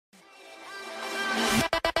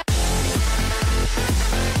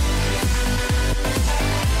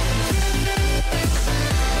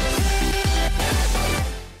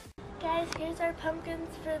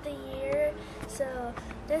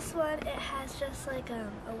This one, it has just like a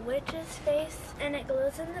witch's face and it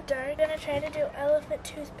glows in the dark. I'm gonna try to do elephant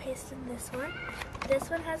toothpaste in this one. This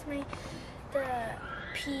one has the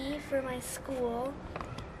P for my school.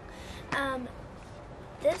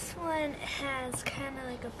 This one has kind of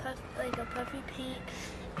like a puffy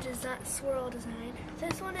paint swirl design.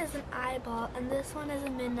 This one is an eyeball, and this one is a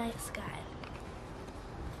midnight sky.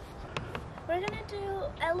 We're gonna do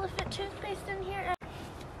elephant toothpaste in here.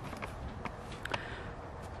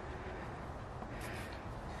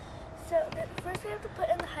 So first we have to put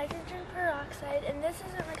in the hydrogen peroxide, and this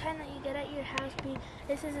isn't the kind that you get at your house.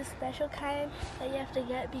 This is a special kind that you have to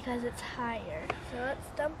get because it's higher. So let's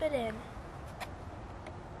dump it in.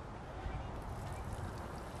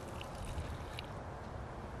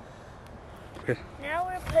 Okay. Now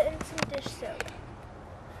we're putting some dish soap.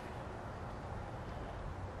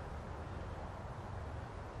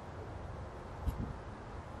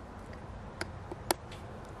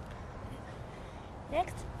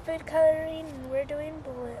 Next, food coloring, and we're doing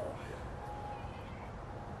blue.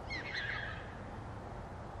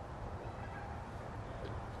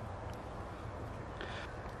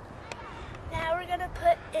 Now we're gonna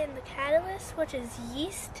put in the catalyst, which is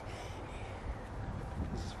yeast.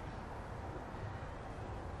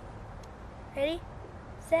 Ready,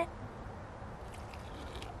 set.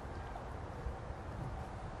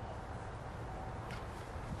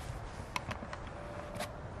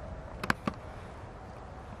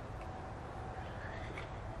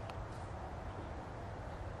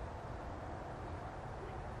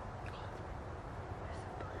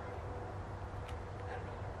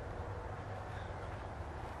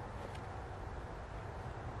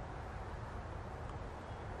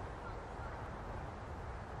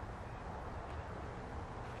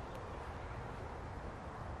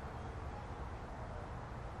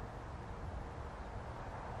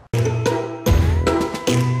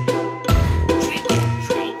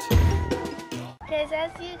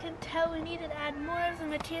 As you can tell, we needed to add more of the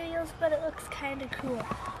materials, but it looks kind of cool.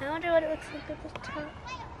 I wonder what it looks like at the top.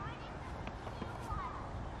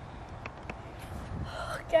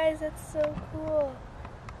 Oh, guys, that's so cool.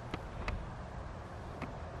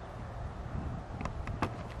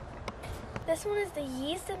 This one is the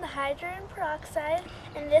yeast and the hydrogen peroxide,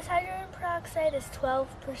 and this hydrogen peroxide is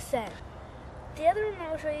 12%. The other one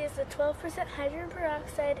I'll show you is the 12% hydrogen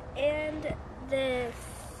peroxide and this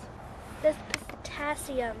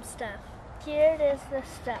potassium stuff. Here it is, the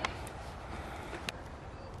stuff.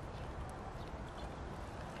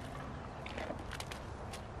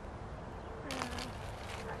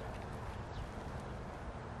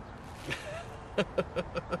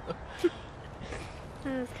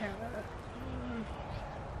 That's kind of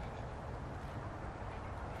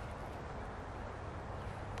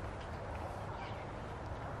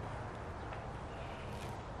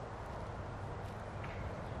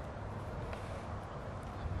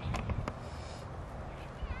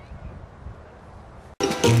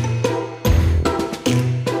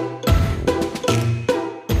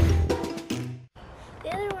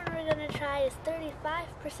is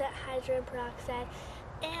 35% hydrogen peroxide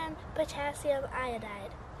and potassium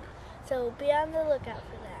iodide. So be on the lookout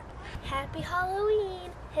for that. Happy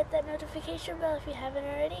Halloween! Hit that notification bell if you haven't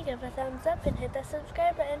already. Give a thumbs up and hit that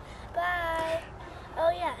subscribe button. Bye! Oh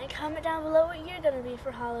yeah, and comment down below what you're going to be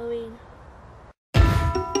for Halloween.